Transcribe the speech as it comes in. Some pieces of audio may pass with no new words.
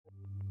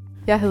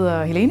Jeg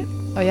hedder Helene,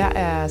 og jeg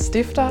er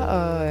stifter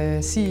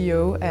og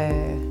CEO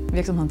af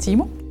virksomheden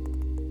Timo,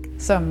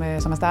 som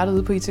er startet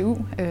ude på ITU,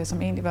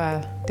 som egentlig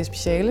var det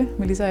speciale,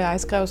 Melissa og jeg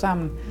skrev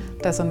sammen,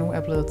 der så nu er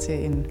blevet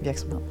til en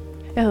virksomhed.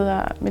 Jeg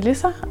hedder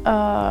Melissa,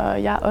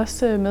 og jeg er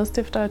også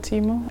medstifter af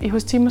Timo.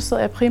 Hos Timo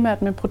sidder jeg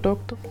primært med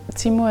produktet.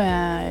 Timo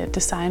er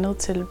designet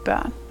til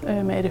børn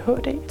med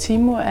ADHD.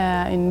 Timo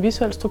er en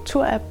visuel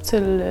strukturapp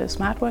til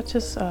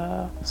smartwatches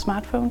og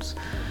smartphones.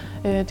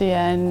 Det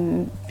er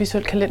en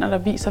visuel kalender, der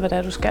viser, hvad det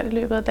er, du skal i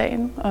løbet af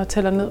dagen, og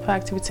tæller ned på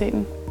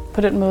aktiviteten.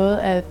 På den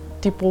måde, at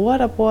de brugere,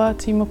 der bruger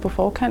Timo på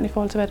forkant i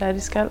forhold til, hvad det er, de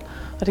skal,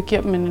 og det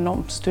giver dem en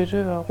enorm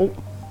støtte og ro.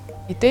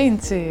 Ideen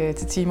til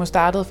Timo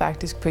startede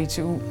faktisk på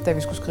ITU, da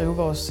vi skulle skrive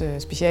vores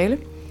speciale.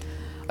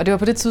 Og det var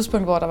på det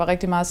tidspunkt, hvor der var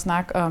rigtig meget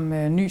snak om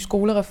ny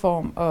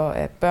skolereform, og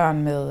at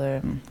børn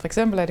med for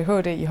eksempel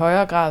ADHD i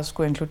højere grad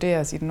skulle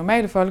inkluderes i den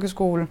normale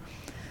folkeskole.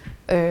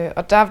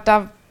 Og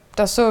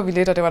der så vi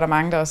lidt, og det var der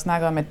mange, der også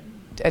snakkede om,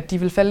 at de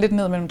ville falde lidt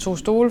ned mellem to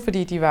stole,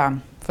 fordi de var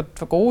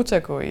for gode til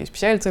at gå i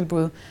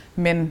specialtilbud,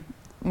 men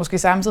måske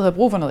samtidig havde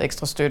brug for noget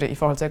ekstra støtte i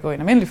forhold til at gå i en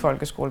almindelig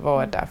folkeskole,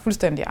 hvor der er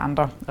fuldstændig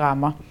andre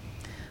rammer.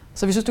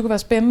 Så vi synes, det kunne være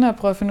spændende at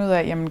prøve at finde ud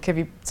af, jamen, kan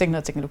vi tænke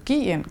noget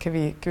teknologi ind? Kan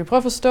vi prøve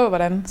at forstå,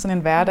 hvordan sådan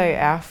en hverdag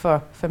er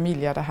for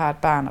familier, der har et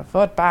barn, og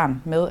for et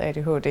barn med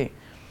ADHD?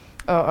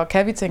 Og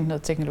kan vi tænke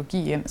noget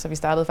teknologi ind? Så vi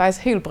startede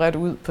faktisk helt bredt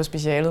ud på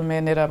specialet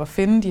med netop at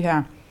finde de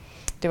her.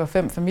 Det var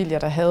 5 familier,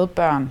 der havde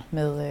børn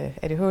med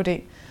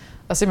ADHD,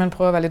 og simpelthen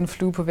prøve at være lidt en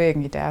flue på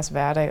væggen i deres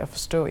hverdag og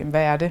forstå, jamen,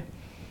 hvad er det?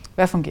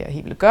 Hvad fungerer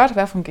helt vildt godt?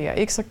 Hvad fungerer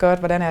ikke så godt?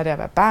 Hvordan er det at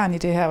være barn i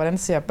det her? Hvordan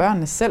ser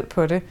børnene selv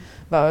på det?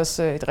 Var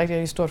også et rigtig,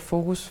 rigtig stort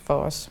fokus for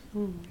os.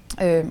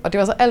 Og det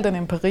var så al den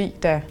empiri,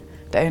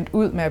 der endte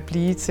ud med at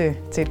blive til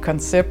et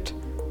koncept,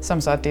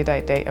 som så er det, der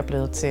i dag er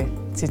blevet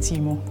til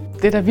Timo.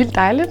 Det er da vildt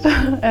dejligt,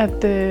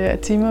 at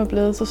Timo er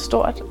blevet så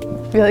stort.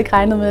 Vi havde ikke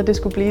regnet med, at det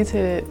skulle blive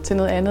til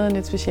noget andet end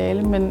et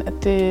speciale, men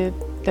at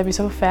da vi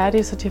så var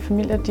færdige, så de her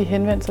familier, de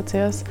henvendte sig til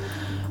os.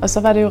 Og så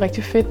var det jo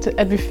rigtig fedt,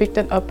 at vi fik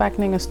den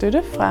opbakning og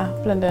støtte fra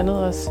blandt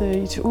andet også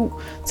ITU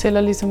til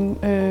at ligesom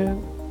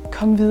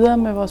komme videre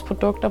med vores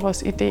produkter og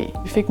vores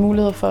idé. Vi fik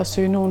mulighed for at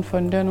søge nogle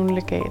fonde og nogle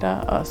legater,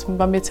 og som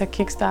var med til at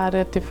kickstarte,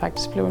 at det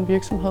faktisk blev en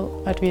virksomhed,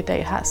 og at vi i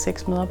dag har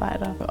 6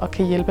 medarbejdere og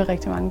kan hjælpe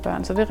rigtig mange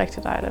børn, så det er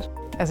rigtig dejligt.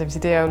 Altså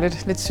det er jo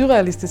lidt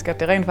surrealistisk, at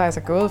det rent faktisk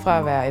er gået fra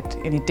at være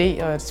en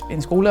idé og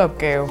en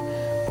skoleopgave,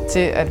 til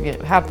at vi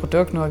har et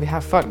produkt nu, og vi har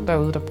folk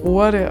derude, der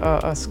bruger det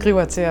og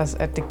skriver til os,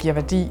 at det giver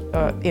værdi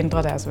og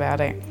ændrer deres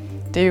hverdag.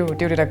 Det er jo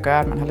det, der gør,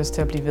 at man har lyst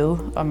til at blive ved,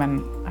 og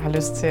man har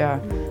lyst til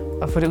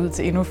at få det ud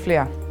til endnu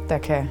flere, der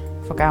kan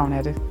få gavn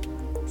af det.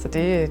 Så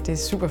det er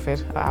super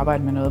fedt at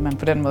arbejde med noget, man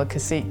på den måde kan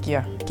se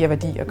giver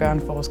værdi og gør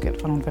en forskel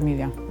for nogle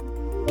familier.